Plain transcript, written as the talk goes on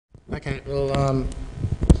Okay, well,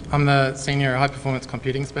 I'm the Senior High Performance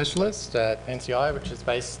Computing Specialist at NCI, which is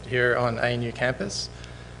based here on ANU campus.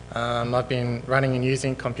 I've been running and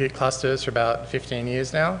using compute clusters for about 15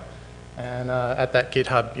 years now, and at that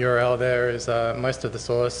GitHub URL there is most of the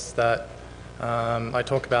source that I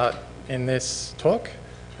talk about in this talk,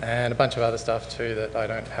 and a bunch of other stuff too that I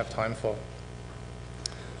don't have time for.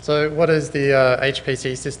 So what does the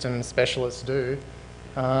HPC Systems Specialist do?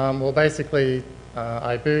 Well, basically,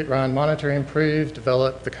 I boot, run, monitor, improve,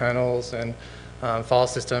 develop the kernels and file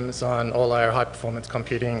systems on all our high-performance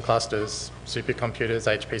computing clusters, supercomputers,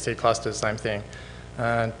 HPC clusters, same thing.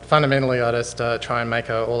 And fundamentally, I just try and make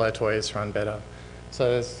all our toys run better.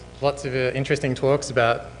 So there's lots of interesting talks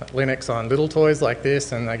about Linux on little toys like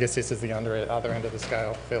this, and I guess this is the other end of the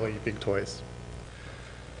scale, fairly big toys.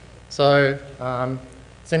 So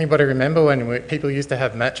does anybody remember when people used to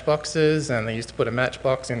have matchboxes and they used to put a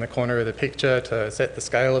matchbox in the corner of the picture to set the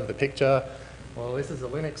scale of the picture? Well, this is a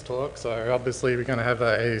Linux talk, so obviously we're going to have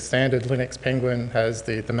a standard Linux Penguin as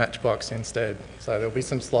the matchbox instead. So there'll be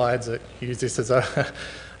some slides that use this as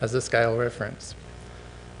a scale reference.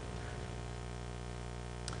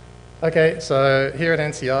 Okay, so here at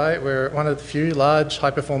NCI, we're one of the few large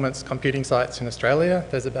high-performance computing sites in Australia.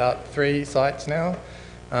 There's about 3 sites now.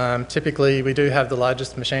 Typically, we do have the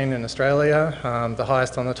largest machine in Australia, the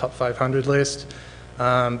highest on the top 500 list,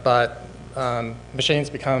 but machines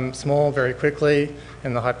become small very quickly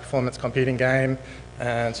in the high-performance computing game,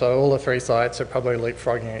 and so all the 3 sites are probably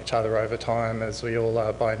leapfrogging each other over time as we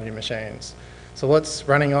all buy new machines. So what's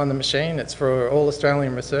running on the machine? It's for all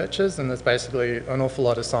Australian researchers, and there's basically an awful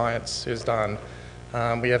lot of science is done.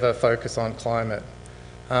 We have a focus on climate.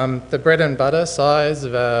 The bread and butter size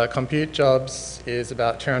of our compute jobs is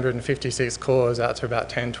about 256 cores out to about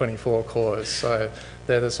 1024 cores. So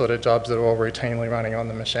they're the sort of jobs that are all routinely running on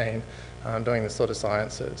the machine, doing this sort of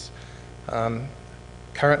sciences.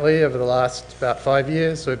 Currently, over the last about 5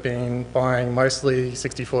 years, we've been buying mostly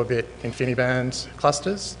 64-bit Infiniband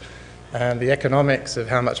clusters, and the economics of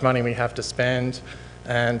how much money we have to spend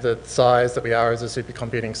and the size that we are as a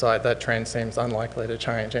supercomputing site, that trend seems unlikely to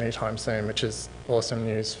change anytime soon, which is awesome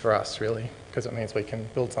news for us, really, because it means we can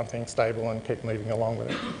build something stable and keep moving along with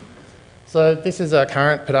it. So this is our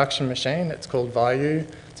current production machine. It's called Vayu.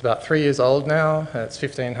 It's about 3 years old now, and it's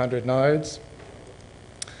 1,500 nodes.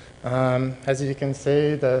 As you can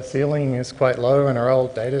see, the ceiling is quite low in our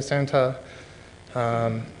old data center.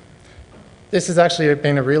 This has actually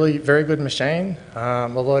been a really very good machine,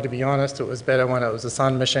 although to be honest, it was better when it was a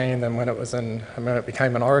Sun machine than when it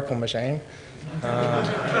became an Oracle machine.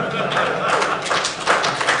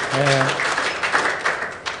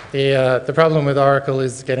 The problem with Oracle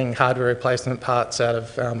is getting hardware replacement parts out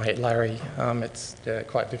of 8 Larry. It's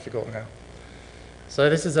quite difficult now. So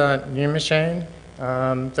this is a new machine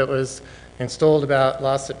that was installed about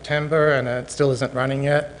last September, and it still isn't running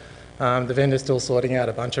yet. The vendor's still sorting out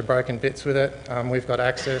a bunch of broken bits with it. We've got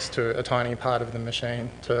access to a tiny part of the machine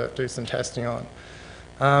to do some testing on.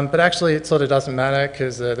 But actually it sort of doesn't matter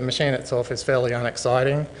because the machine itself is fairly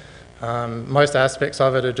unexciting. Most aspects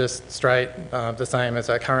of it are just straight the same as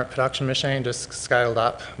our current production machine, just scaled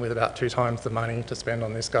up with about 2 times the money to spend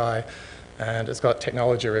on this guy. And it's got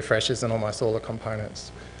technology refreshes in almost all the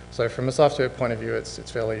components. So from a software point of view, it's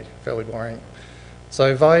fairly boring.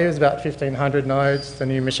 So Vayu is about 1,500 nodes. The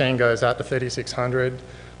new machine goes out to 3,600.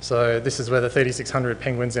 So this is where the 3,600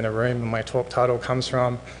 penguins in a room and my talk title comes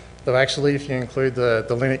from. Though actually, if you include the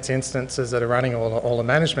Linux instances that are running all the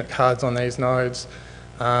management cards on these nodes,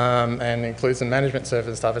 and includes the management server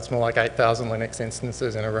and stuff, it's more like 8,000 Linux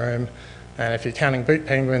instances in a room. And if you're counting boot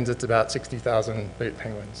penguins, it's about 60,000 boot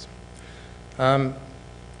penguins.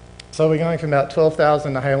 So we're going from about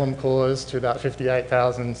 12,000 Nehalem cores to about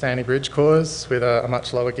 58,000 Sandy Bridge cores with a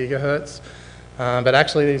much lower gigahertz. But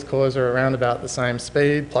actually these cores are around about the same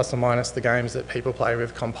speed, plus or minus the games that people play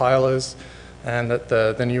with compilers, and that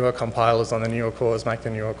the newer compilers on the newer cores make the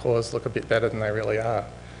newer cores look a bit better than they really are.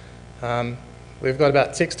 We've got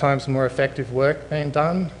about 6 times more effective work being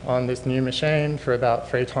done on this new machine for about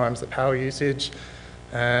 3 times the power usage.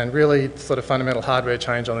 And really, sort of fundamental hardware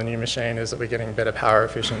change on the new machine is that we're getting better power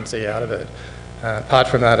efficiency out of it. Apart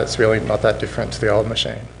from that, it's really not that different to the old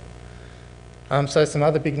machine. So some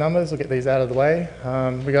other big numbers, we'll get these out of the way.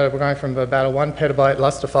 We're going from about a 1 petabyte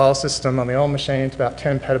Lustre file system on the old machine to about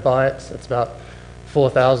 10 petabytes. It's about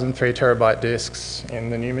 4,000 3 terabyte disks in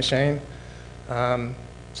the new machine.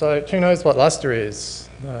 So who knows what Lustre is?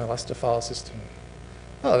 Lustre file system.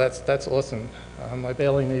 Oh, that's awesome. I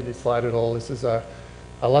barely need this slide at all. This is a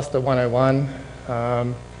Lustre 101.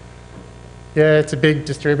 Yeah, it's a big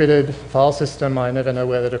distributed file system. I never know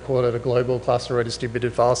whether to call it a global cluster or a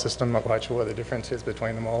distributed file system. Not quite sure what the difference is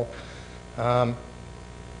between them all.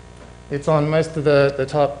 It's on most of the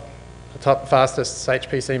top fastest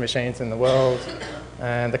HPC machines in the world,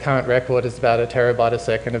 and the current record is about 1 terabyte a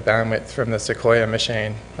second of bandwidth from the Sequoia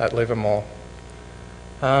machine at Livermore.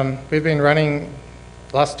 We've been running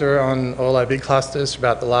Lustre on all our big clusters for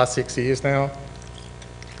about the last 6 years now.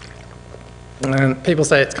 And people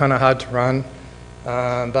say it's kind of hard to run,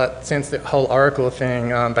 but since the whole Oracle thing,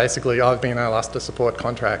 basically I've been a Lustre support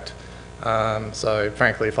contract. So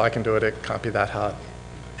frankly, if I can do it, it can't be that hard.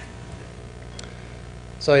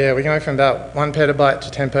 So yeah, we're going from about 1 petabyte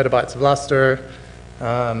to 10 petabytes of Lustre.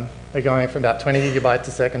 We're going from about 20 gigabytes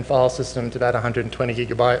a second file system to about 120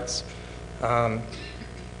 gigabytes.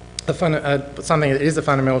 Something that is a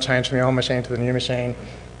fundamental change from the old machine to the new machine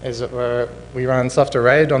is that we run software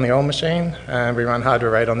RAID on the old machine and we run hardware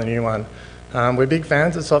RAID on the new one. We're big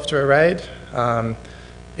fans of software RAID.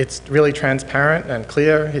 It's really transparent and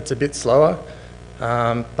clear. It's a bit slower,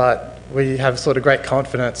 but we have sort of great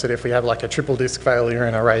confidence that if we have like a triple disk failure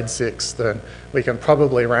in a RAID 6, then we can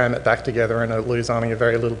probably ram it back together and it'll lose only a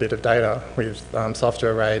very little bit of data with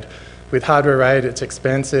software RAID. With hardware RAID, it's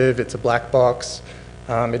expensive, it's a black box.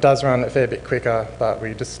 It does run a fair bit quicker, but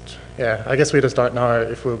I guess we just don't know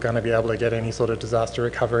if we're going to be able to get any sort of disaster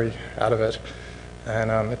recovery out of it.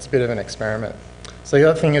 And it's a bit of an experiment. So the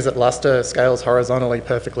other thing is that Lustre scales horizontally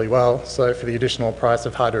perfectly well. So for the additional price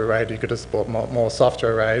of hardware RAID, you could just bought more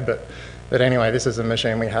software RAID. But anyway, this is a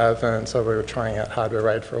machine we have, and so we were trying out hardware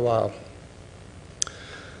RAID for a while.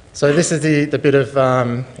 So this is the bit of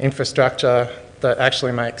infrastructure that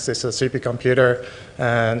actually makes this a supercomputer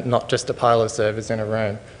and not just a pile of servers in a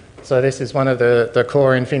room. So this is one of the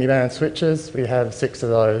core InfinIBand switches. We have 6 of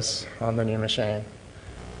those on the new machine.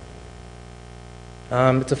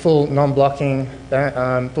 It's a full non-blocking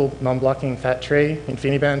fat tree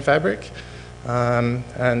InfinIBand fabric. And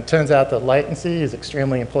it turns out that latency is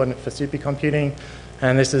extremely important for supercomputing.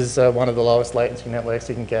 And this is one of the lowest latency networks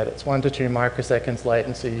you can get. It's 1 to 2 microseconds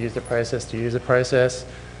latency user process to user process.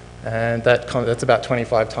 And that's about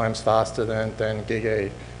 25 times faster than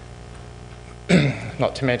GigE.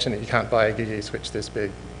 Not to mention that you can't buy a GigE switch this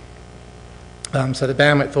big. So the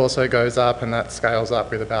bandwidth also goes up, and that scales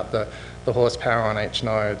up with about the horsepower on each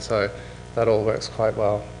node. So that all works quite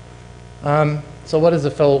well. So what does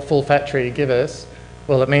a full fat tree give us?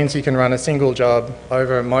 Well, it means you can run a single job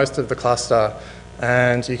over most of the cluster,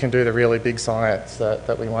 and you can do the really big science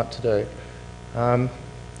that we want to do.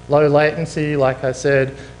 Low latency, like I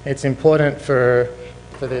said, it's important for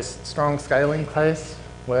this strong scaling case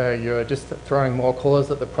where you're just throwing more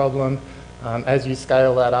cores at the problem. As you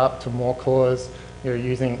scale that up to more cores, you're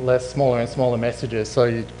using smaller and smaller messages, so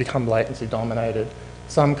you become latency dominated.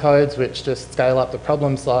 Some codes which just scale up the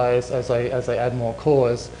problem size as they add more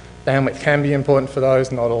cores, bandwidth can be important for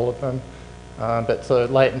those, not all of them. But so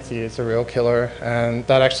latency is a real killer, and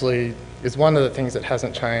that actually is one of the things that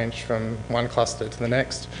hasn't changed from one cluster to the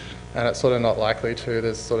next, and it's sort of not likely to.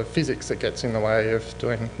 There's sort of physics that gets in the way of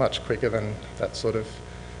doing much quicker than that sort of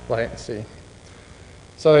latency.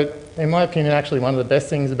 So in my opinion, actually one of the best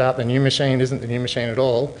things about the new machine isn't the new machine at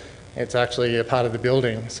all. It's actually a part of the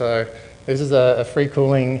building. So this is a free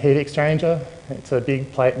cooling heat exchanger. It's a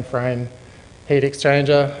big plate and frame heat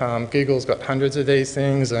exchanger. Google's got hundreds of these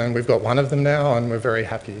things, and we've got one of them now, and we're very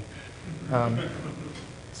happy.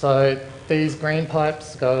 So these green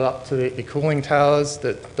pipes go up to the cooling towers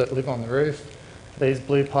that live on the roof. These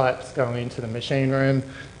blue pipes go into the machine room.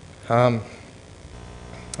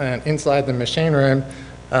 And inside the machine room,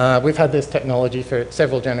 we've had this technology for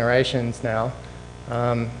several generations now.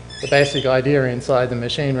 The basic idea inside the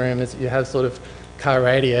machine room is that you have sort of car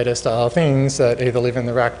radiator style things that either live in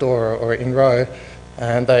the rack door or in row,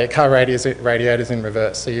 and the car radiators in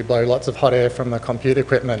reverse. So you blow lots of hot air from the compute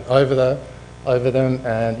equipment over them,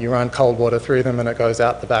 and you run cold water through them, and it goes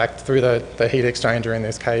out the back through the heat exchanger in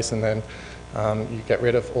this case, and then you get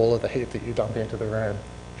rid of all of the heat that you dump into the room.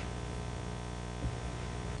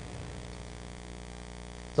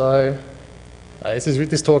 So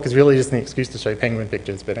this talk is really just an excuse to show penguin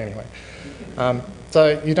pictures, but anyway.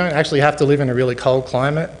 So you don't actually have to live in a really cold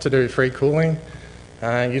climate to do free cooling.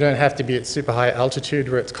 You don't have to be at super high altitude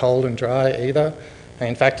where it's cold and dry either. And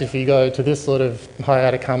in fact, if you go to this sort of high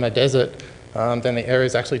Atacama desert, then the air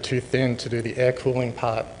is actually too thin to do the air cooling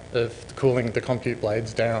part of cooling the compute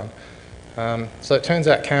blades down. So it turns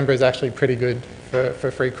out Canberra is actually pretty good for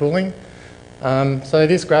free cooling. So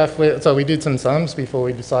this graph, we did some sums before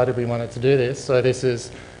we decided we wanted to do this. So this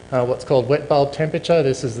is what's called wet bulb temperature.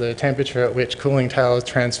 This is the temperature at which cooling towers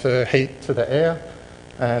transfer heat to the air.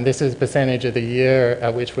 And this is percentage of the year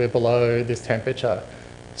at which we're below this temperature.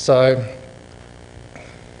 So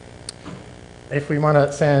if we want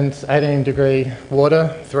to send 18-degree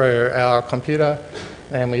water through our computer,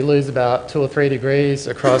 and we lose about 2 or 3 degrees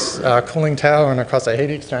across our cooling tower and across our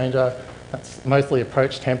heat exchanger, that's mostly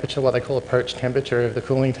approach temperature, what they call approach temperature of the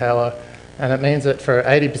cooling tower. And it means that for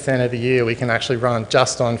 80% of the year, we can actually run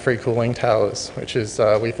just on free cooling towers, which is,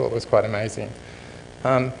 we thought was quite amazing.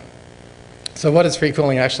 So what does free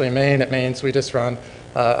cooling actually mean? It means we just run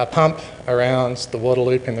a pump around the water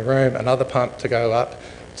loop in the room, another pump to go up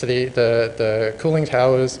to the cooling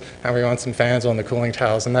towers, and we run some fans on the cooling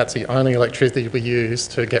towers, and that's the only electricity we use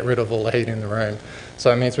to get rid of all the heat in the room.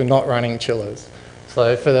 So it means we're not running chillers.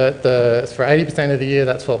 So for 80% of the year,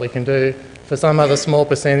 that's what we can do. For some other small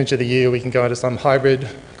percentage of the year, we can go into some hybrid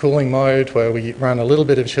cooling mode where we run a little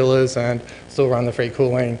bit of chillers and still run the free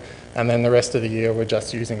cooling, and then the rest of the year we're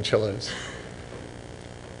just using chillers.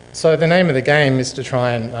 So the name of the game is to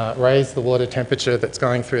try and raise the water temperature that's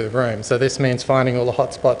going through the room. So this means finding all the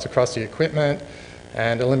hot spots across the equipment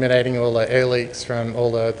and eliminating all the air leaks from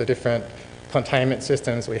all the different containment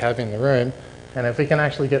systems we have in the room. And if we can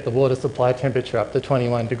actually get the water supply temperature up to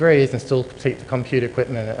 21 degrees and still keep the computer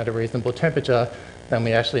equipment at a reasonable temperature, then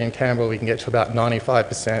we actually in Canberra we can get to about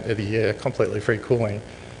 95% of the year completely free cooling,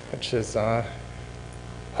 which is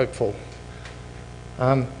hopeful.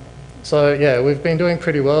 So yeah, we've been doing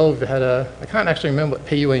pretty well. We've had I can't actually remember what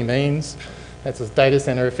PUE means. It's a data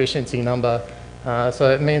center efficiency number. So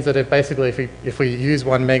it means that if we use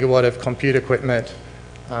 1 megawatt of compute equipment,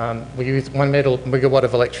 we use 1 megawatt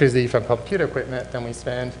of electricity from computer equipment, then we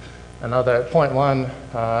spend another 0.1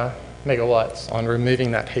 megawatts on removing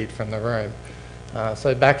that heat from the room.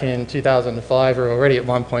 So back in 2005, we were already at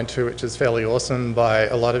 1.2, which is fairly awesome by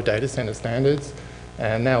a lot of data center standards.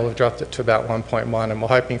 And now we've dropped it to about 1.1, and we're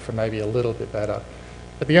hoping for maybe a little bit better.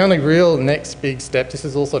 But the only real next big step, this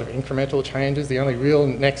is all sort of incremental changes, the only real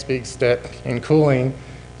next big step in cooling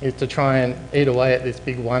is to try and eat away at this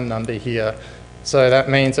big 1 number here. So that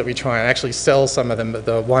means that we try and actually sell some of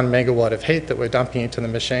the 1 megawatt of heat that we're dumping into the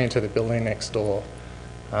machine to the building next door.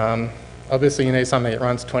 Obviously you need something that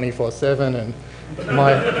runs 24/7, and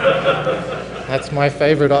that's my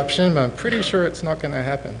favourite option, but I'm pretty sure it's not going to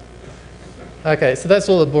happen. Okay, so that's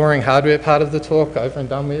all the boring hardware part of the talk over and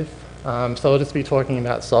done with. So I'll just be talking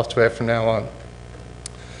about software from now on.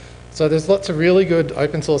 So there's lots of really good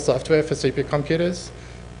open source software for supercomputers,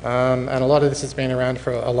 and a lot of this has been around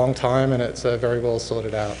for a long time, and it's very well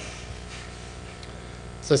sorted out.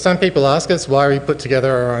 So some people ask us why we put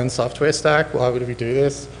together our own software stack. Why would we do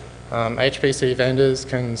this? HPC vendors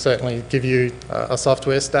can certainly give you a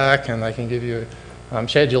software stack, and they can give you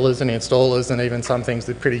schedulers and installers, and even some things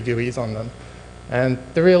with pretty GUIs on them. And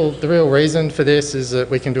the real reason for this is that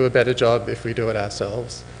we can do a better job if we do it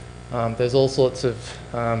ourselves. There's all sorts of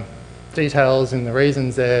details in the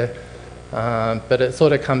reasons there, but it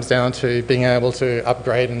sort of comes down to being able to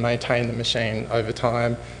upgrade and maintain the machine over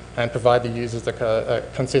time and provide the users a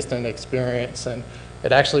consistent experience. And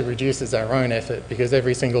it actually reduces our own effort, because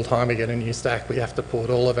every single time we get a new stack, we have to port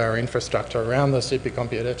all of our infrastructure around the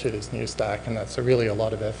supercomputer to this new stack, and that's really a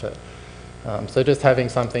lot of effort. So just having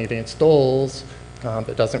something that installs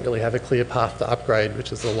but doesn't really have a clear path to upgrade,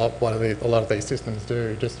 which is a lot of these systems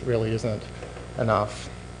do, just really isn't enough.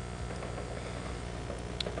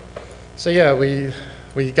 So yeah,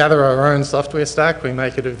 we gather our own software stack. We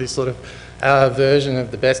make it of this sort of our version of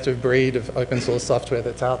the best of breed of open source software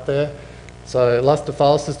that's out there. So Lustre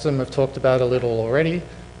file system we've talked about a little already.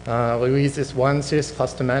 We use this oneSIS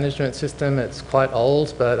cluster management system. It's quite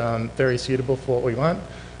old, but very suitable for what we want.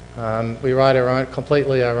 We write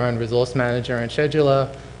completely our own resource manager and scheduler.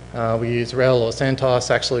 We use RHEL or CentOS.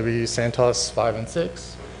 Actually, we use CentOS 5 and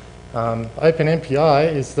 6.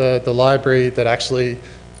 OpenMPI is the library that actually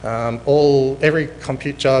every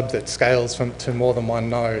compute job that scales to more than 1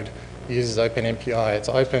 node uses OpenMPI. It's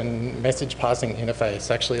open message passing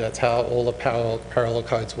interface. Actually, that's how all the parallel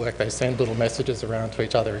codes work. They send little messages around to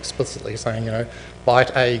each other explicitly saying, you know,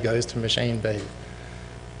 byte A goes to machine B.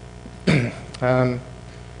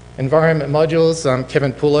 Environment modules.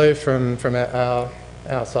 Kevin Pullo from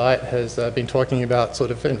our site has been talking about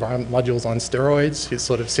sort of environment modules on steroids, his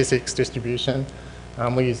sort of SysX distribution.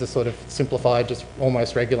 We use the sort of simplified, just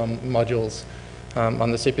almost regular modules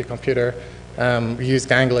on the supercomputer. We use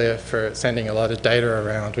Ganglia for sending a lot of data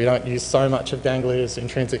around. We don't use so much of Ganglia's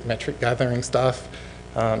intrinsic metric gathering stuff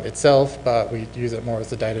itself, but we use it more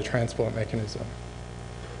as a data transport mechanism.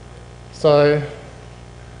 So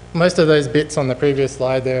most of those bits on the previous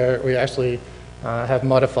slide there, we actually have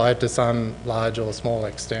modified to some large or small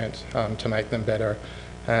extent to make them better.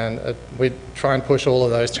 And we try and push all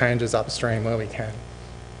of those changes upstream where we can.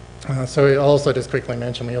 So we also just quickly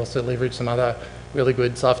mention we also leverage some other really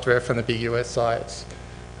good software from the big US sites,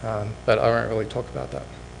 but I won't really talk about that.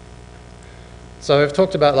 So we've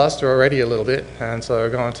talked about Lustre already a little bit, and so we're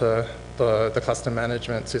going to the cluster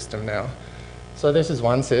management system now. So this is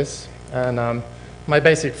oneSIS, and my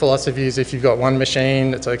basic philosophy is if you've got one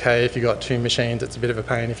machine, it's okay. If you've got two machines, it's a bit of a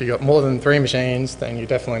pain. If you've got more than 3 machines, then you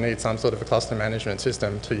definitely need some sort of a cluster management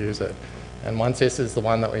system to use it. And oneSIS is the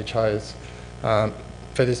one that we chose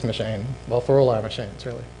for this machine, well, for all our machines,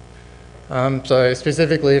 really. So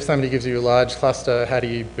specifically, if somebody gives you a large cluster, how do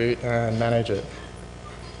you boot and manage it?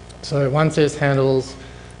 So oneSIS handles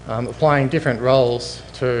applying different roles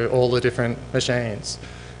to all the different machines.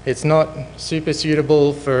 It's not super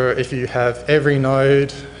suitable for if you have every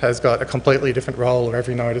node has got a completely different role or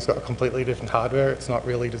every node has got a completely different hardware. It's not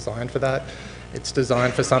really designed for that. It's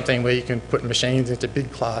designed for something where you can put machines into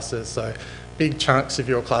big classes. So big chunks of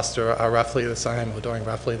your cluster are roughly the same or doing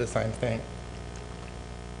roughly the same thing.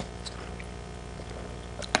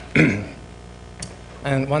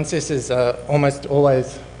 And oneSIS is almost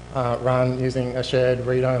always run using a shared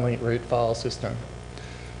read-only root file system.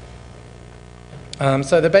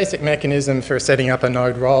 So the basic mechanism for setting up a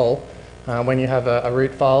node role when you have a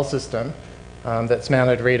root file system that's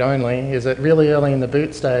mounted read-only is that really early in the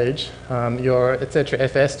boot stage, your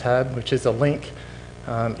etc.fs tab, which is a link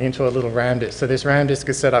into a little RAM disk. So this RAM disk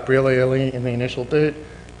is set up really early in the initial boot.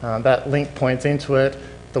 That link points into it.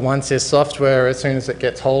 The oneSIS software, as soon as it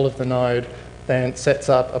gets hold of the node, then sets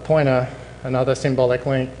up a pointer, another symbolic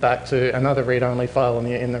link back to another read-only file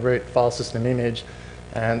in the root file system image.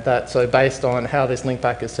 And so based on how this link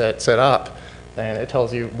back is set up, then it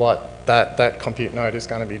tells you what that compute node is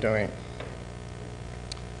going to be doing.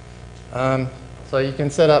 So you can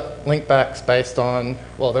set up link backs based on,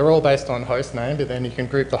 well, they're all based on host name, but then you can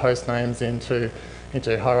group the host names into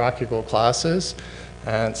hierarchical classes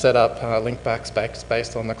and set up link backs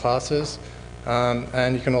based on the classes.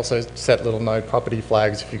 And you can also set little node property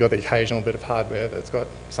flags if you've got the occasional bit of hardware that's got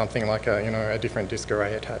something like a different disk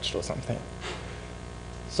array attached or something.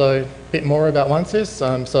 So a bit more about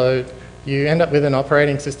oneSIS. So you end up with an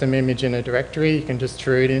operating system image in a directory. You can just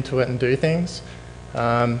true it into it and do things.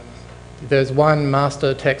 There's one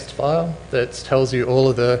master text file that tells you all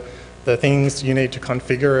of the things you need to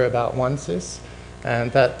configure about oneSIS.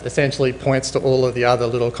 And that essentially points to all of the other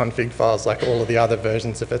little config files, like all of the other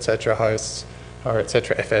versions of etc. hosts or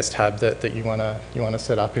etc. FS tab that you want to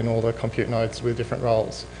set up in all the compute nodes with different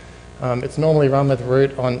roles. It's normally run with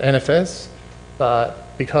root on NFS,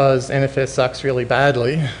 but because NFS sucks really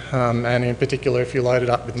badly, and in particular if you load it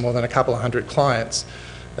up with more than a couple of hundred clients,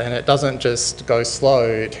 then it doesn't just go slow,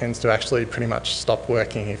 it tends to actually pretty much stop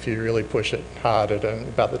working if you really push it hard at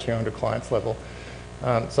about the 200 clients level.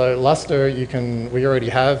 So Lustre, we already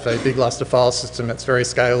have a big Lustre file system. It's very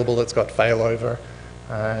scalable, it's got failover,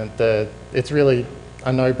 and it's really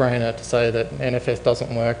a no-brainer to say that NFS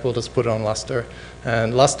doesn't work, we'll just put it on Lustre.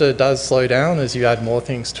 And Lustre does slow down as you add more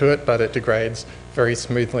things to it, but it degrades very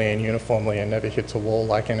smoothly and uniformly and never hits a wall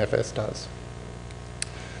like NFS does.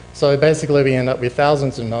 So basically we end up with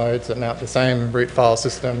thousands of nodes that mount the same root file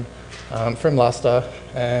system from Lustre,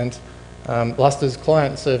 and Lustre's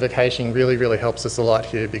client-server caching really helps us a lot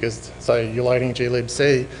here because, so you're loading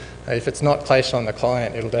glibc, if it's not cached on the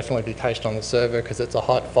client, it'll definitely be cached on the server because it's a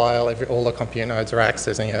hot file, all the compute nodes are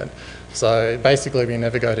accessing it. So basically we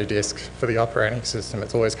never go to disk for the operating system,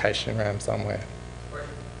 it's always cached in RAM somewhere.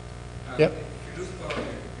 Yep.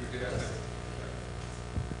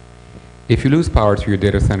 If you lose power to your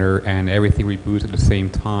data center and everything reboots at the same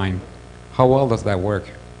time, how well does that work?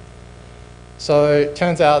 So it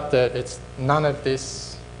turns out that none of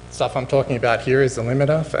this stuff I'm talking about here is the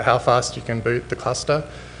limiter for how fast you can boot the cluster.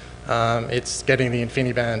 It's getting the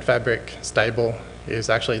InfinIBand fabric stable is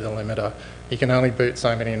actually the limiter. You can only boot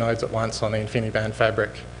so many nodes at once on the InfinIBand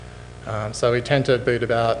fabric. So we tend to boot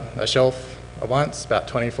about a shelf at once, about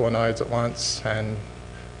 24 nodes at once, and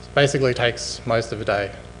basically takes most of a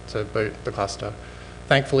day to boot the cluster.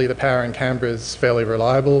 Thankfully the power in Canberra is fairly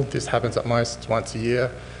reliable. This happens at most once a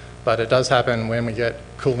year. But it does happen when we get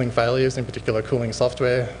cooling failures, in particular cooling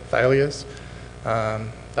software failures.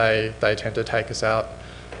 They tend to take us out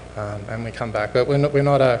and we come back. But we're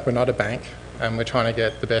not a bank, and we're trying to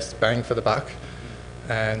get the best bang for the buck.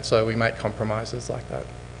 And so we make compromises like that.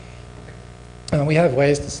 We have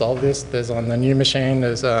ways to solve this. There's on the new machine,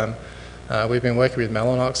 we've been working with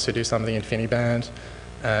Mellanox to do some of the InfinIBand,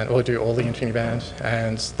 or do all the InfinIBand,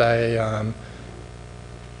 and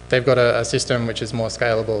they've got a system which is more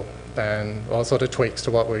scalable than all sort of tweaks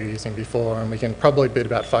to what we were using before, and we can probably boot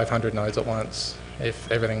about 500 nodes at once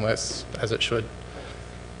if everything works as it should.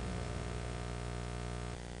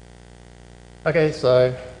 Okay,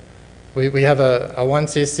 so we have a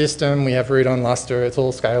oneSIS system, we have root on Lustre, it's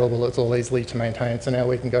all scalable, it's all easily to maintain, so now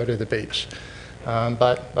we can go to the beach.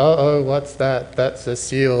 But, uh-oh, what's that? That's a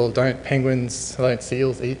seal. Don't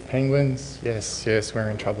seals eat penguins? Yes, we're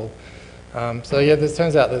in trouble. So yeah, this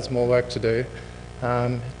turns out there's more work to do.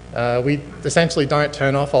 We essentially don't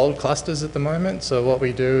turn off old clusters at the moment, so what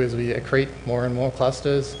we do is we accrete more and more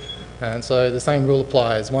clusters, and so the same rule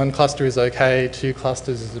applies. 1 cluster is okay, 2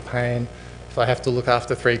 clusters is a pain. If I have to look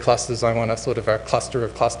after 3 clusters, I want a sort of a cluster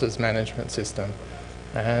of clusters management system.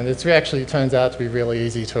 And it actually turns out to be really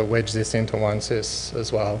easy to wedge this into oneSIS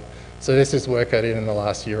as well. So this is work I did in the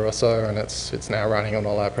last year or so, and it's now running on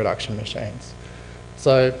all our production machines.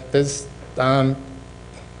 So there's, did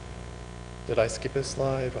I skip a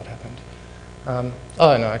slide? What happened? Oh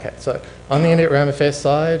no, okay. So on the init-ramfs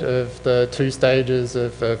side of the 2 stages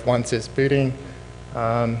of oneSIS booting,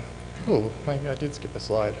 maybe I did skip a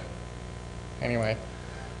slide. Anyway,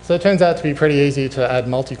 so it turns out to be pretty easy to add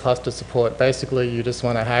multi-cluster support. Basically, you just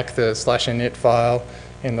want to hack the /init file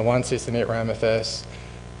in the oneSIS init-ramfs,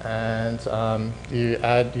 and you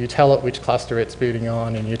tell it which cluster it's booting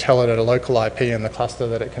on, and you tell it at a local IP in the cluster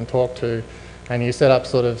that it can talk to, and you set up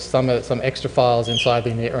sort of some extra files inside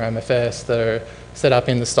the init-ramfs that are set up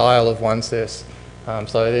in the style of oneSIS.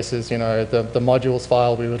 So this is, the modules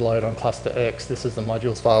file we would load on cluster X. This is the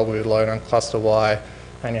modules file we would load on cluster Y.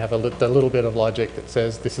 And you have a little bit of logic that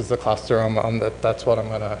says this is the cluster that's what I'm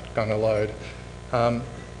going to load.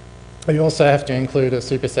 You also have to include a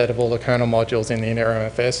superset of all the kernel modules in the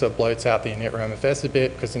init-ramfs, so it bloats out the init-ramfs a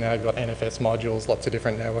bit, because now you've got NFS modules, lots of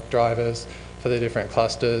different network drivers for the different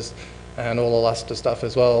clusters, and all the Lustre stuff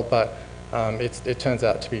as well, but it turns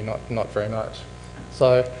out to be not very much.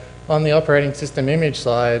 So on the operating system image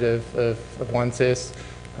side of oneSIS,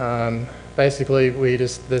 basically,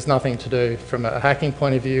 there's nothing to do. From a hacking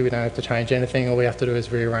point of view, we don't have to change anything. All we have to do is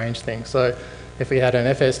rearrange things. So if we had an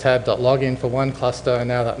fstab.login for one cluster, and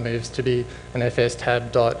now that moves to be an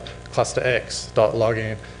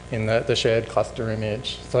fstab.clusterx.login in the shared cluster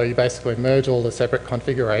image. So you basically merge all the separate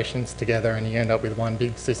configurations together, and you end up with one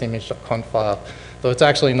big sysimage.conf file. Though it's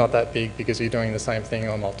actually not that big, because you're doing the same thing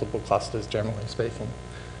on multiple clusters, generally speaking.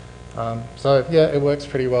 So yeah, it works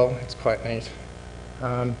pretty well. It's quite neat.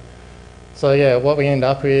 So yeah, what we end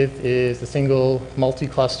up with is a single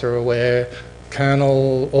multi-cluster aware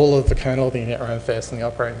kernel, all of the kernel, the init-ramfs and the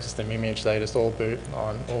operating system image, they just all boot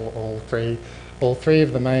on all three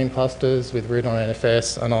of the main clusters with root on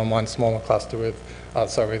NFS, and on one smaller cluster with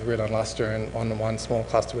root on Lustre, and on one small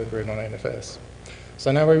cluster with root on NFS.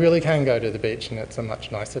 So now we really can go to the beach, and it's a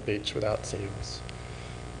much nicer beach without seals.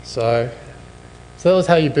 So that was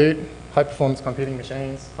how you boot high-performance computing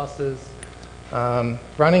machines, clusters.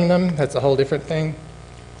 Running them, that's a whole different thing.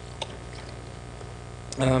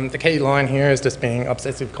 The key line here is just being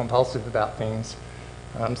obsessive compulsive about things.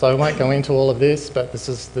 So I won't go into all of this, but this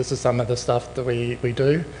is some of the stuff that we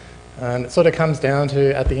do. And it sort of comes down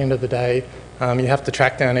to, at the end of the day, you have to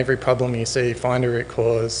track down every problem you see, find a root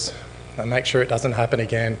cause, and make sure it doesn't happen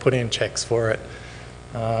again, put in checks for it.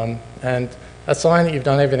 And a sign that you've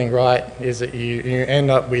done everything right is that you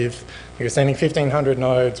end up with, you're sending 1,500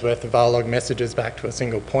 nodes worth of varlog messages back to a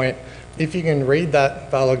single point. If you can read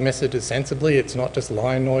that varlog messages sensibly, it's not just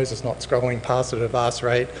line noise, it's not scrolling past at a vast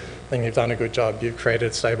rate, then you've done a good job. You've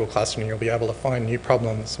created a stable cluster, and you'll be able to find new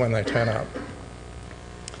problems when they turn up.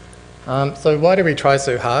 So why do we try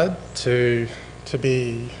so hard to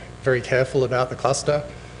be very careful about the cluster?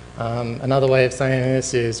 Another way of saying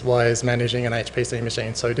this is, why is managing an HPC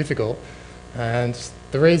machine so difficult? And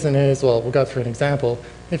the reason is, well, we'll go through an example.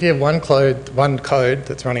 If you have one code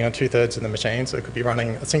that's running on 2/3 of the machine, so it could be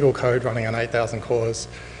running a single code running on 8,000 cores,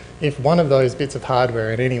 if one of those bits of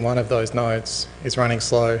hardware at any one of those nodes is running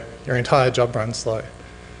slow, your entire job runs slow.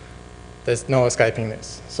 There's no escaping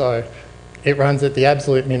this. So it runs at the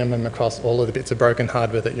absolute minimum across all of the bits of broken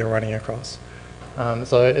hardware that you're running across.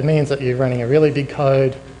 So it means that you're running a really big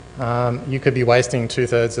code. You could be wasting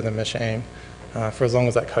 2/3 of the machine for as long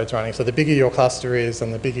as that code's running. So the bigger your cluster is,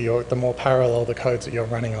 and the more parallel the codes that you're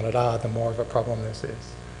running on it are, the more of a problem this is.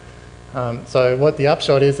 So what the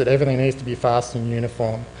upshot is, that everything needs to be fast and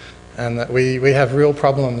uniform, and that we have real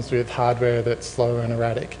problems with hardware that's slow and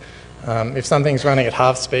erratic. If something's running at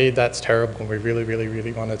half speed, that's terrible, and we really, really,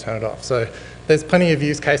 really want to turn it off. So there's plenty of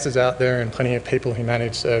use cases out there and plenty of people who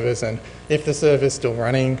manage servers, and if the server's still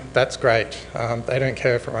running, that's great. They don't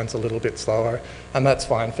care if it runs a little bit slower, and that's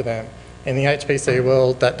fine for them. In the HPC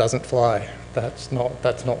world, that doesn't fly. That's not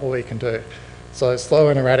what we can do. So slow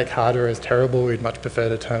and erratic hardware is terrible. We'd much prefer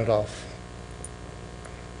to turn it off.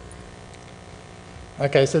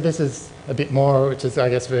 Okay, so this is a bit more, which is, I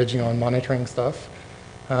guess, verging on monitoring stuff.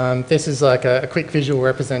 This is like a quick visual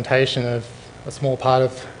representation of a small part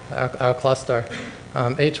of our cluster.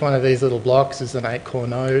 Each one of these little blocks is an 8-core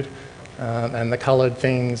node, and the coloured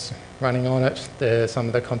things running on it, they're some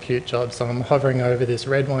of the compute jobs. So I'm hovering over this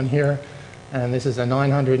red one here, and this is a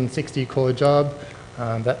 960-core job.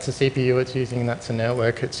 That's a CPU it's using, that's a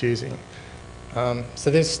network it's using. So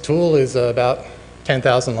this tool is about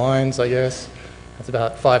 10,000 lines, I guess. It's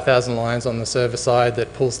about 5,000 lines on the server side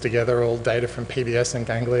that pulls together all data from PBS and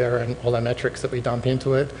Ganglia and all the metrics that we dump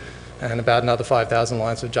into it, and about another 5,000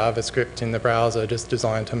 lines of JavaScript in the browser just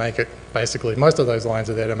designed to make it, basically, most of those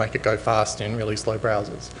lines are there to make it go fast in really slow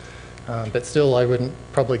browsers. But still, I wouldn't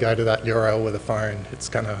probably go to that URL with a phone. It's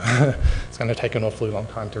gonna, it's gonna take an awfully long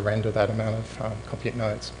time to render that amount of compute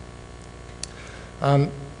nodes.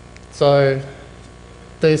 So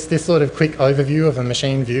this sort of quick overview of a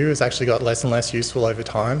machine view has actually got less and less useful over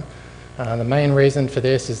time. The main reason for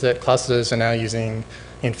this is that clusters are now using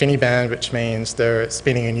InfinIBand, which means they're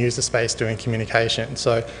spinning in user space doing communication.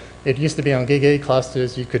 So it used to be on Gig E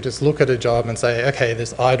clusters, you could just look at a job and say, okay,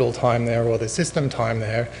 there's idle time there or there's system time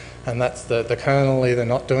there, and that's the kernel either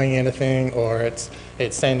not doing anything or it's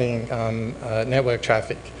sending network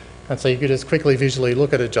traffic. And so you could just quickly visually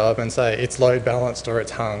look at a job and say it's load balanced or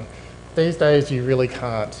it's hung. These days you really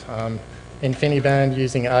can't. InfinIBand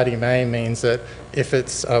using RDMA means that if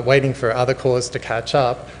it's waiting for other cores to catch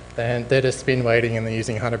up, then they're just spin waiting and they're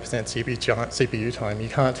using 100% CPU time. You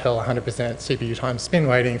can't tell 100% CPU time spin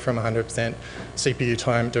waiting from 100% CPU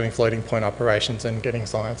time doing floating point operations and getting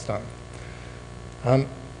science done.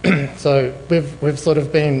 So we've sort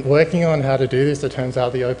of been working on how to do this. It turns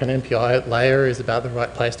out the OpenMPI layer is about the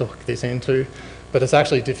right place to hook this into. But it's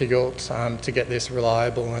actually difficult to get this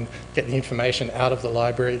reliable and get the information out of the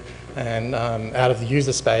library and out of the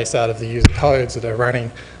user space, out of the user codes that are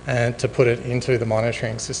running, and to put it into the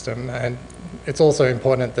monitoring system. And it's also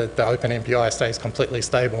important that the OpenMPI stays completely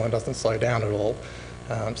stable and doesn't slow down at all.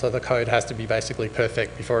 So the code has to be basically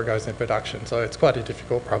perfect before it goes in production. So it's quite a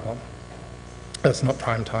difficult problem. It's not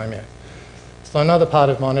prime time yet. So another part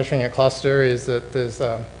of monitoring a cluster is that there's,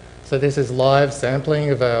 so this is live sampling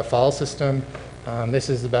of a file system. This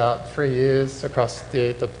is about 3 years across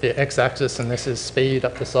the x-axis, and this is speed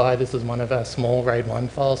up the side. This is one of our small RAID 1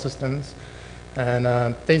 file systems.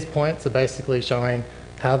 And these points are basically showing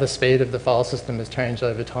how the speed of the file system has changed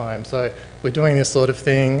over time. So we're doing this sort of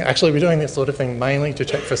thing, actually we're doing this sort of thing mainly to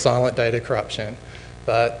check for silent data corruption.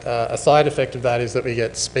 But a side effect of that is that we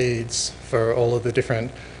get speeds for all of the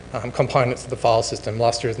different components of the file system.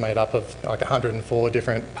 Lustre is made up of like 104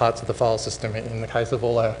 different parts of the file system in the case of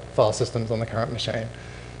all our file systems on the current machine.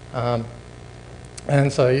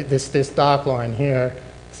 And so this dark line here,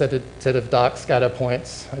 set of dark scatter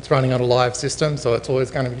points, it's running on a live system, so it's always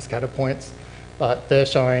going to be scatter points. But they're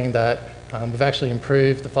showing that we've actually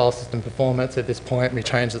improved the file system performance at this point. We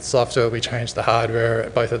changed the software, we changed the hardware,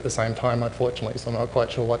 both at the same time, unfortunately, so I'm not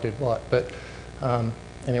quite sure what did what. But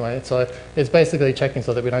anyway, so it's basically checking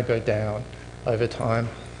so that we don't go down over time.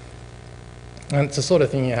 And it's the sort of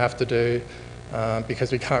thing you have to do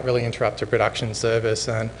because we can't really interrupt a production service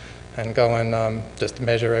and go and just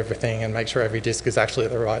measure everything and make sure every disk is actually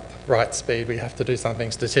at the right speed. We have to do something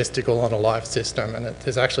statistical on a live system, and it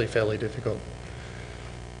is actually fairly difficult.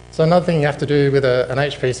 So another thing you have to do with an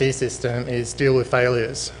HPC system is deal with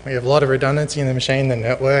failures. We have a lot of redundancy in the machine, the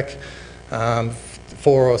network,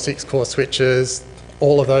 4 or 6 core switches.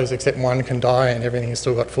 All of those except one can die and everything has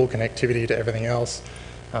still got full connectivity to everything else.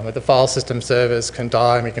 But the file system servers can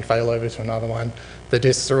die and we can fail over to another one. The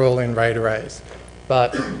disks are all in RAID arrays.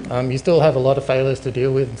 But you still have a lot of failures to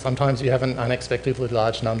deal with, and sometimes you have an unexpectedly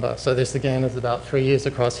large number. So this again is about 3 years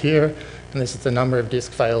across here, and this is the number of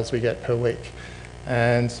disk fails we get per week.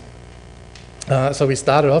 And so we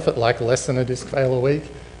started off at like less than a disk fail a week,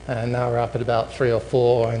 and now we're up at about 3 or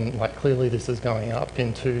 4, and like clearly this is going up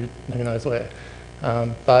into who knows where.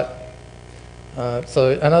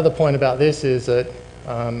 So another point about this is that,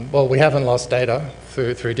 well, we haven't lost data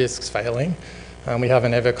through disks failing. We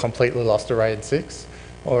haven't ever completely lost a RAID 6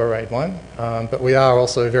 or a RAID 1, but we are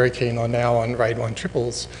also very keen on now on RAID 1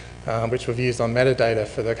 triples, which we've used on metadata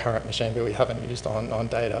for the current machine, but we haven't used on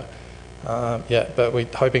data yet, but we're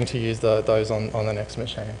hoping to use those on the next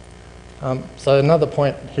machine. So another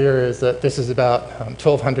point here is that this is about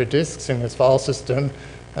 1,200 disks in this file system,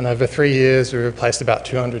 and over 3 years we replaced about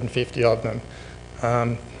 250 of them.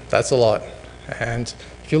 That's a lot. And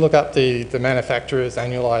if you look up the manufacturer's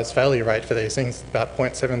annualized failure rate for these things, about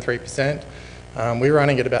 0.73%, we're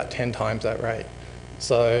running at about 10 times that rate.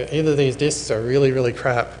 So either these disks are really, really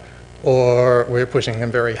crap, or we're pushing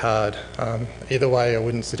them very hard. Either way, I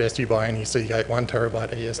wouldn't suggest you buy any Seagate 1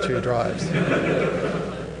 terabyte ES2 drives.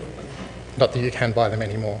 Not that you can buy them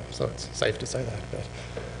anymore, so it's safe to say that.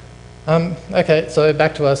 But. Okay, so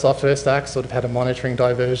back to our software stack, sort of had a monitoring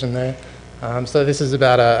diversion there. So this is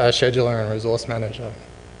about a scheduler and resource manager.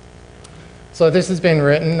 So this has been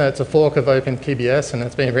written, it's a fork of OpenPBS, and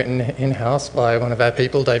it's been written in-house by one of our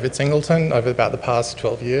people, David Singleton, over about the past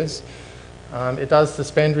 12 years. It does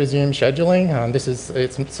suspend resume scheduling. This is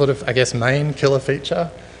its sort of, I guess, main killer feature.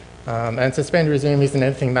 And suspend resume isn't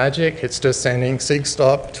anything magic. It's just sending sig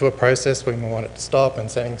stop to a process when we want it to stop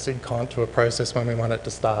and sending sig cont to a process when we want it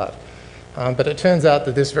to start. But it turns out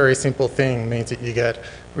that this very simple thing means that you get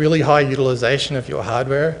really high utilization of your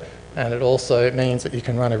hardware, and it also means that you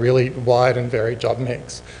can run a really wide and varied job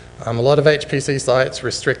mix. A lot of HPC sites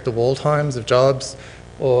restrict the wall times of jobs,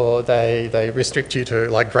 or they restrict you to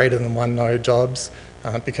like greater than 1 node jobs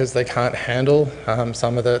because they can't handle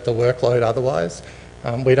some of the workload otherwise.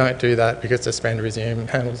 We don't do that because suspend resume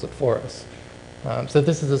handles it for us. So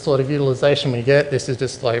this is the sort of utilization we get. This is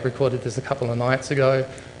just like recorded this a couple of nights ago.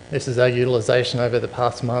 This is our utilization over the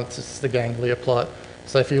past month. This is the ganglia plot.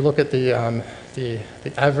 So if you look at the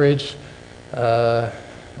average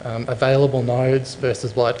available nodes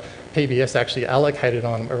versus what PBS actually allocated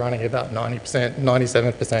on, we're running about 90%,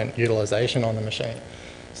 97% utilization on the machine.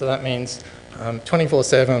 So that means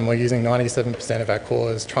 24/7, we're using 97% of our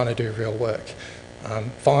cores trying to do real work.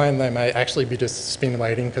 Fine, they may actually be just spin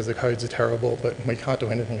waiting because the codes are terrible, but we can't do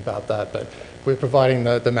anything about that. But we're providing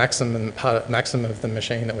the maximum of the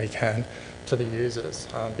machine that we can to the users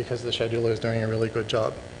because the scheduler is doing a really good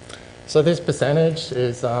job. So this percentage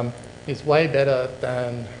is way better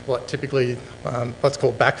than what typically what's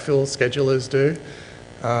called backfill schedulers do.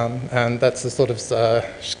 And that's the sort of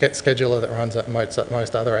scheduler that runs at most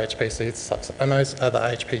other HPC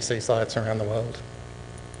sites around the world.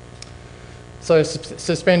 So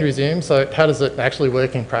suspend resume, so how does it actually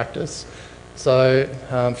work in practice? So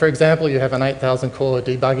for example, you have an 8,000 core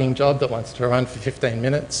debugging job that wants to run for 15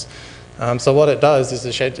 minutes. So what it does is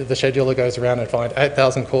the scheduler goes around and finds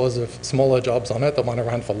 8,000 cores of smaller jobs on it that want to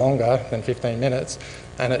run for longer than 15 minutes,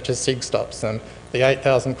 and it just sig stops them. The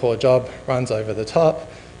 8,000 core job runs over the top,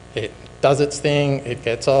 it does its thing, it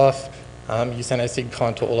gets off, you send a sig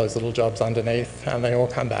cont to all those little jobs underneath, and they all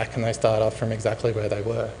come back and they start off from exactly where they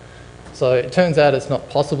were. So it turns out it's not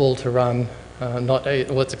possible to run,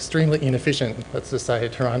 it's extremely inefficient, let's just say,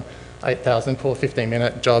 to run 8,000 core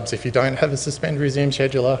 15-minute jobs if you don't have a suspend resume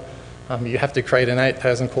scheduler. You have to create an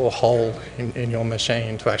 8,000 core hole in your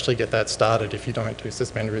machine to actually get that started if you don't do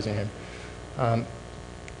suspend resume.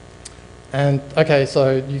 And okay,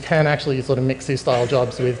 so you can actually sort of mix these style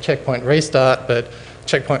jobs with checkpoint restart, but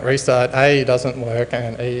checkpoint restart A doesn't work,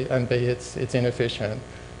 and B it's inefficient.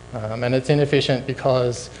 And it's inefficient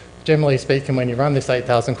because generally speaking, when you run this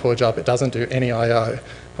 8,000 core job, it doesn't do any I/O,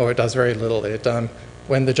 or it does very little.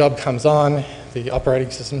 When the job comes on, the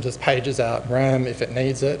operating system just pages out RAM if it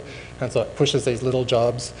needs it, and so it pushes these little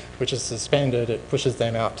jobs, which is suspended, it pushes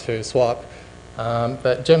them out to swap.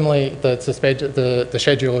 But generally, the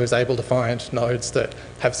scheduler is able to find nodes that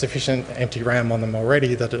have sufficient empty RAM on them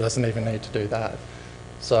already that it doesn't even need to do that.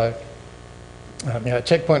 So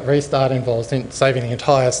checkpoint restart involves saving the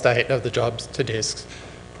entire state of the jobs to disks.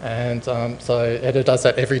 And so it does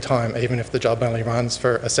that every time, even if the job only runs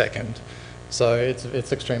for a second. So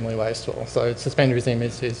it's extremely wasteful. So suspend resume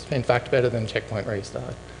is in fact better than checkpoint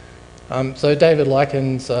restart. So David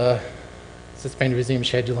likens suspend resume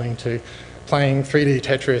scheduling to playing 3D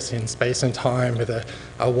Tetris in space and time with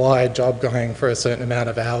a wide job going for a certain amount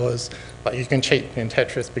of hours. But you can cheat in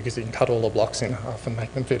Tetris because you can cut all the blocks in half and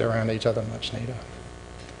make them fit around each other much neater.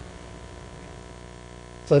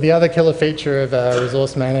 So the other killer feature of our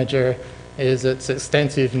resource manager is its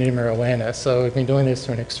extensive NUMA awareness. So we've been doing this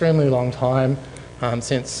for an extremely long time,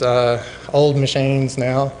 since old machines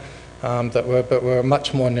now, but we're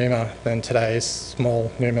much more NUMA than today's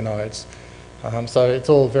small NUMA nodes. So it's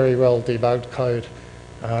all very well debugged code.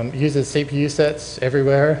 Uses CPU sets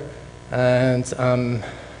everywhere, and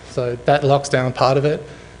so that locks down part of it.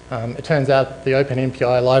 It turns out the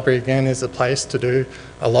OpenMPI library, again, is a place to do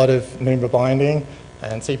a lot of NUMA binding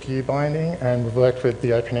and CPU binding, and we've worked with the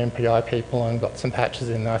OpenMPI people and got some patches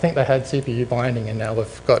in there. I think they had CPU binding, and now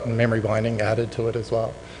we've got memory binding added to it as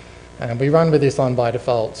well. And we run with this on by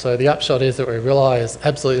default. So the upshot is that we rely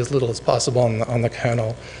absolutely as little as possible on the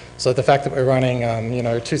kernel. So the fact that we're running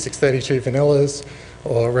 2632 vanillas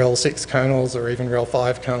or RHEL 6 kernels or even RHEL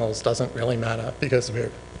 5 kernels doesn't really matter, because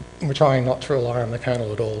we're trying not to rely on the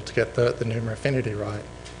kernel at all to get the NUMA affinity right.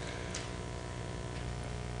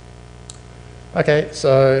 Okay,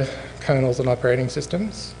 so kernels and operating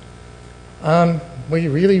systems. We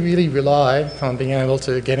really rely on being able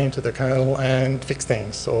to get into the kernel and fix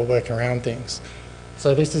things or work around things.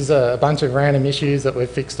 So this is a bunch of random issues that we've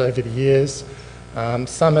fixed over the years.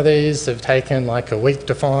 Some of these have taken like a week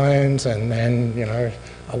to find and then, you know,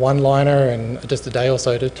 a one-liner and just a day or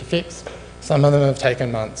so to fix. Some of them have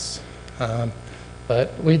taken months.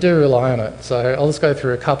 But we do rely on it. So I'll just go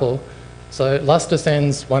through a couple. So Lustre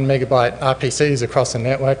sends 1 megabyte RPCs across a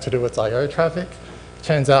network to do its I/O traffic.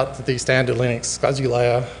 Turns out that the standard Linux SCSI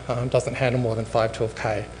layer doesn't handle more than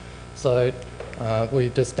 512K. So we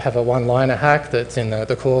just have a one-liner hack that's in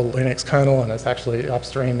the core Linux kernel, and it's actually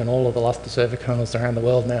upstream in all of the Lustre server kernels around the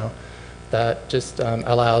world now, that just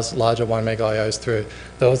allows larger 1 meg IOs through.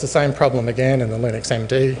 There was the same problem again in the Linux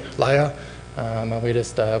MD layer.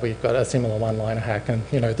 We've got a similar one-liner hack, and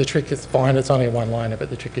you know the trick is fine. It's only a one-liner, but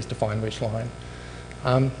the trick is to find which line.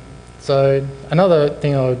 So another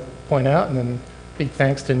thing I would point out, and then big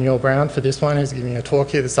thanks to Neil Brown for this one. He's giving a talk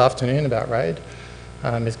here this afternoon about RAID.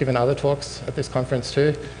 He's given other talks at this conference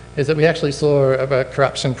too. Is that we actually saw a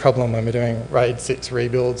corruption problem when we're doing RAID 6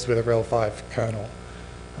 rebuilds with a RHEL 5 kernel.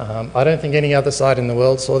 I don't think any other site in the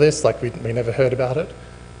world saw this. Like we never heard about it.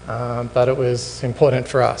 But it was important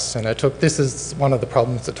for us, and this is one of the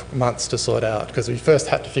problems that took months to sort out, because we first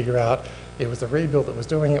had to figure out it was a rebuild that was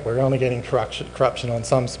doing it. We were only getting corruption on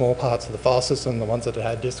some small parts of the file system, the ones that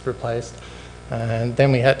had disk replaced, and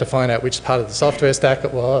then we had to find out which part of the software stack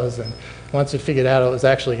it was, and once we figured out it was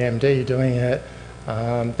actually MD doing it,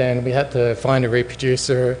 then we had to find a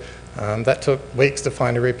reproducer. That took weeks to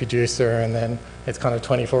find a reproducer, and then it's kind of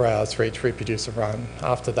 24 hours for each reproducer run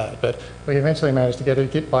after that. But we eventually managed to get a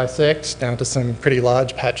git bisect down to some pretty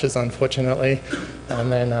large patches, unfortunately.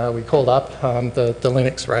 And then we called up the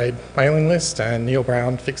Linux RAID mailing list, and Neil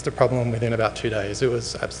Brown fixed the problem within about 2 days. It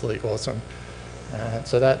was absolutely awesome.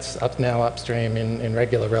 So that's now upstream in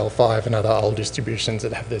regular RHEL 5 and other old distributions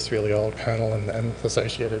that have this really old kernel and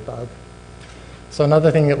associated bug. So another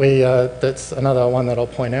thing that that's another one that I'll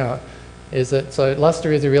point out is that, so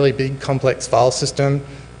Lustre is a really big, complex file system,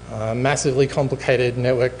 massively complicated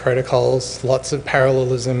network protocols, lots of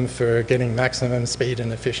parallelism for getting maximum speed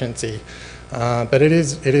and efficiency. But it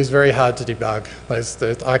is very hard to debug.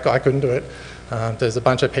 I couldn't do it. There's a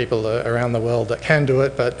bunch of people around the world that can do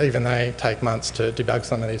it, but even they take months to debug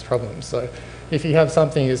some of these problems. So if you have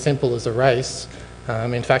something as simple as a race,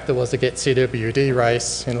 in fact there was a get CWD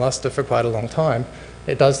race in Lustre for quite a long time,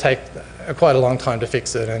 it does take quite a long time to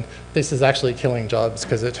fix it, and this is actually killing jobs,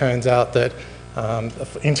 because it turns out that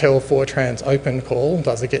Intel Fortran's open call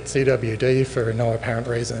does a get CWD for no apparent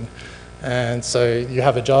reason. And so you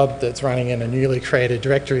have a job that's running in a newly created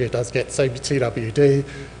directory, it does get CWD,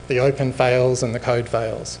 the open fails and the code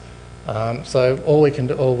fails. So all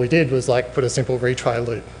we did was like put a simple retry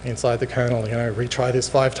loop inside the kernel, you know, retry this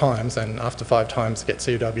 5 times, and after 5 times get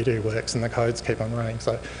CWD works and the codes keep on running.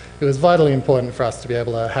 So it was vitally important for us to be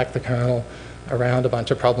able to hack the kernel around a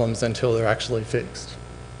bunch of problems until they're actually fixed.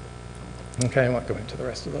 Okay, I won't go into the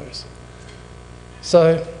rest of those.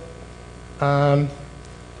 So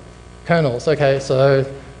kernels, okay, so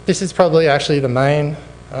this is probably actually the main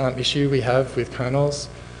issue we have with kernels.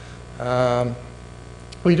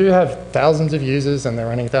 We do have thousands of users and they're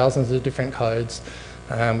running thousands of different codes,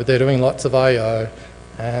 but they're doing lots of I/O,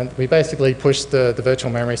 and we basically push the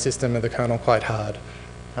virtual memory system of the kernel quite hard.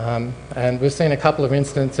 And we've seen a couple of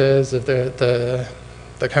instances of the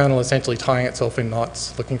kernel essentially tying itself in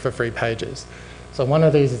knots, looking for free pages. So one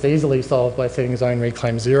of these is easily solved by setting zone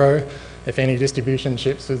reclaim 0. If any distribution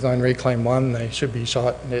ships with zone reclaim 1, they should be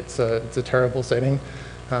shot. It's a terrible setting,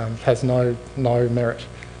 has no merit.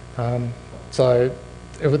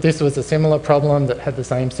 This was a similar problem that had the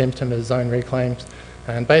same symptom as zone reclaims.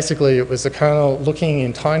 And basically it was the kernel looking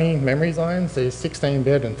in tiny memory zones. There's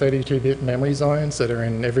 16-bit and 32-bit memory zones that are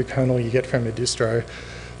in every kernel you get from a distro.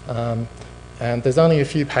 And there's only a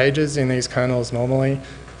few pages in these kernels normally,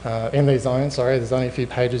 in these zones, sorry, there's only a few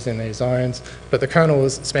pages in these zones, but the kernel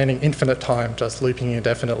was spending infinite time just looping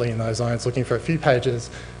indefinitely in those zones looking for a few pages,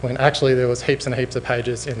 when actually there was heaps and heaps of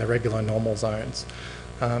pages in the regular normal zones.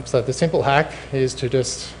 So the simple hack is to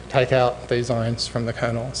just take out these zones from the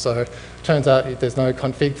kernel. So it turns out there's no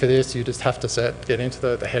config for this, you just have to get into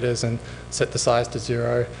the headers and set the size to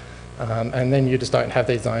 0. And then you just don't have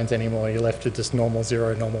these zones anymore, you're left with just normal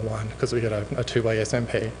 0, normal 1, because we get a two-way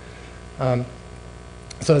SMP.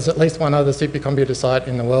 So there's at least one other supercomputer site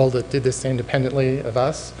in the world that did this independently of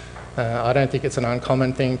us. I don't think it's an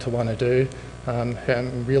uncommon thing to want to do,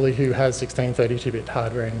 really who has 16 32-bit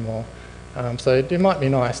hardware anymore. So it might be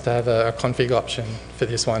nice to have a config option for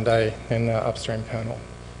this one day in the upstream kernel.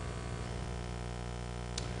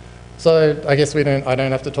 So I guess I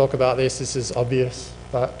don't have to talk about this. This is obvious,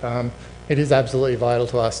 but it is absolutely vital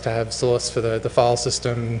to us to have source for the file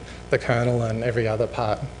system, the kernel, and every other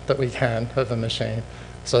part that we can of a machine,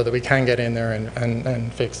 so that we can get in there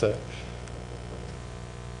and fix it.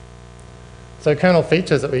 So kernel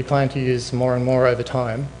features that we plan to use more and more over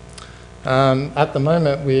time. At the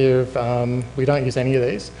moment, we don't use any of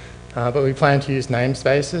these. But we plan to use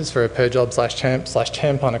namespaces for a per job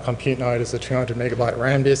 /temp on a compute node as a 200 megabyte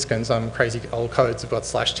RAM disk, and some crazy old codes have got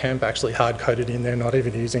 /temp actually hard coded in there, not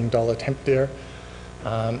even using $temp there.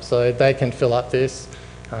 So they can fill up this.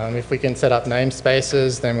 If we can set up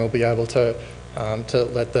namespaces, then we'll be able to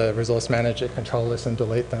let the resource manager control this and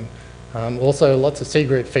delete them. Also, lots of C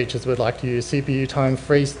group features we'd like to use. CPU time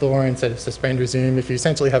freeze thaw instead of suspend resume. If you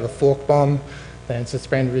essentially have a fork bomb, then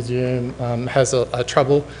suspend resume has a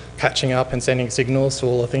trouble catching up and sending signals to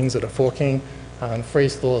all the things that are forking.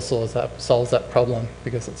 Freeze thaw solves that problem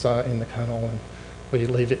because it's in the kernel, and we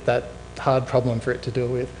leave it that hard problem for it to deal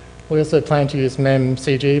with. We also plan to use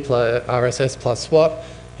memcg plus RSS plus swap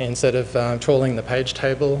instead of trawling the page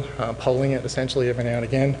table, polling it essentially every now and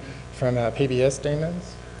again from our PBS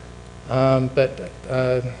daemons. But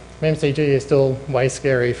memcg is still way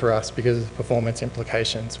scary for us because of performance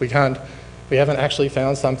implications. We haven't actually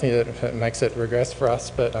found something that makes it regress for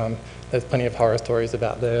us, but there's plenty of horror stories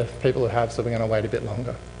about the people who have, so we're going to wait a bit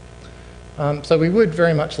longer. So we would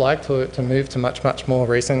very much like to move to much more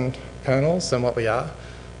recent kernels than what we are.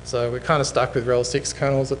 So we're kind of stuck with RHEL 6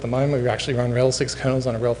 kernels at the moment. We actually run RHEL 6 kernels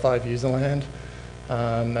on a RHEL 5 user land.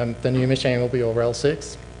 And the new machine will be all RHEL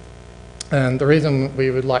 6. And the reason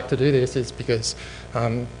we would like to do this is because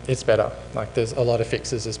it's better. Like, there's a lot of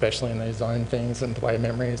fixes, especially in these zone things and the way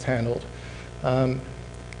memory is handled.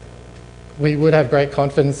 We would have great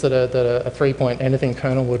confidence that a 3-point anything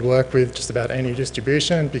kernel would work with just about any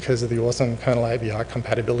distribution because of the awesome kernel ABI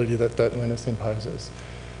compatibility that Linux imposes.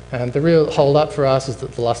 And the real hold-up for us is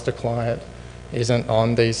that the Lustre client isn't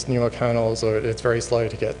on these newer kernels, or it's very slow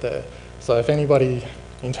to get there. So if anybody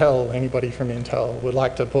from Intel would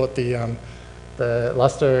like to port the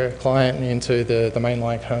Lustre client into the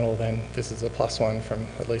mainline kernel, then this is a +1 from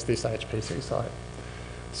at least this HPC site.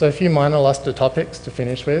 So a few minor Lustre topics to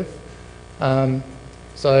finish with.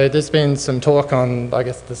 So there's been some talk on, I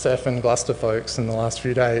guess, the Ceph and Gluster folks in the last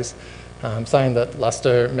few days, saying that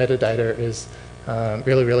Lustre metadata is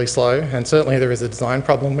really slow, and certainly there is a design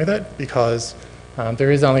problem with it because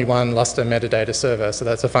there is only one Lustre metadata server, so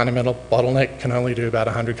that's a fundamental bottleneck, can only do about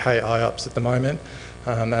 100k IOPS at the moment,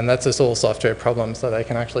 and that's a all software problem, so they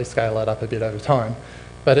can actually scale that up a bit over time.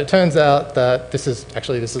 But it turns out that this is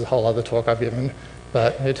a whole other talk I've given,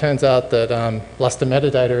 but it turns out that Lustre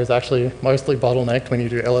metadata is actually mostly bottlenecked when you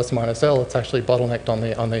do ls-l. It's actually bottlenecked on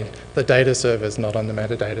the data servers, not on the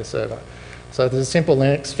metadata server. So there's a simple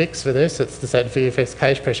Linux fix for this. It's to set VFS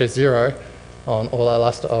cache pressure 0 on all our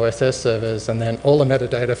Lustre OSS servers, and then all the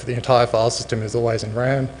metadata for the entire file system is always in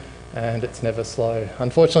RAM, and it's never slow.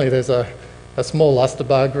 Unfortunately, there's a small Lustre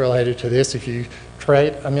bug related to this. If you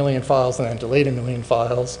create 1 million files and then delete 1 million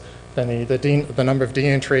files, then the number of D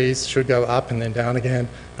entries should go up and then down again,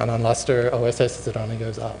 and on Lustre OSS it only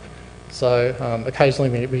goes up. So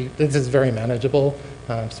occasionally this is very manageable,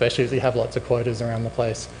 especially as we have lots of quotas around the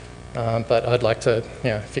place. But I'd like to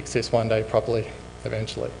fix this one day properly,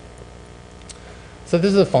 eventually. So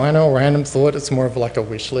this is a final random thought. It's more of like a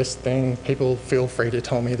wish list thing. People feel free to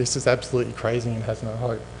tell me this is absolutely crazy and has no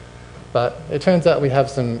hope. But it turns out we have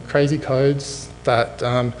some crazy codes that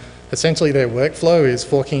essentially their workflow is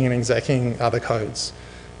forking and execing other codes.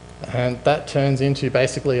 And that turns into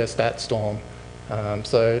basically a stat storm.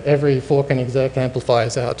 So every fork and exec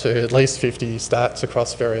amplifies out to at least 50 stats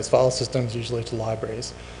across various file systems, usually to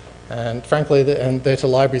libraries. And frankly, they're to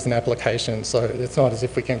libraries and applications, so it's not as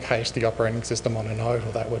if we can cache the operating system on a node,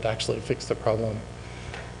 or that would actually fix the problem.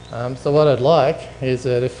 So what I'd like is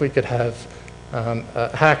that if we could have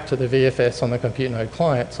a hack to the VFS on the compute node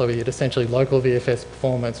client, so we get essentially local VFS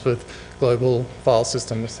performance with global file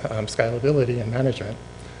systems scalability and management.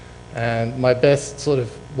 And my best sort of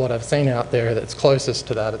what I've seen out there that's closest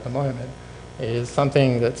to that at the moment is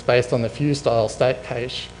something that's based on the Fuse style state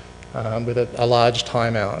cache with a large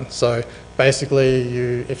timeout. So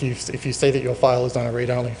basically, if you see that your file is on a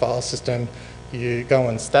read-only file system, you go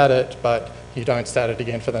and stat it, but you don't stat it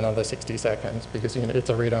again for another 60 seconds because it's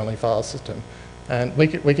a read-only file system. And we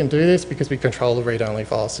can do this because we control the read-only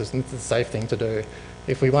file system. It's a safe thing to do.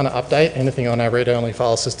 If we want to update anything on our read-only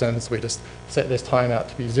file systems, we just set this timeout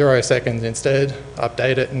to be 0 seconds instead,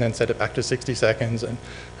 update it, and then set it back to 60 seconds, and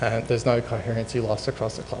there's no coherency loss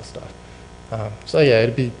across the cluster. So yeah,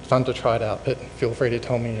 it'd be fun to try it out, but feel free to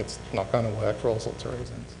tell me it's not going to work for all sorts of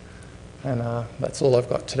reasons. And that's all I've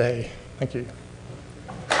got today. Thank you.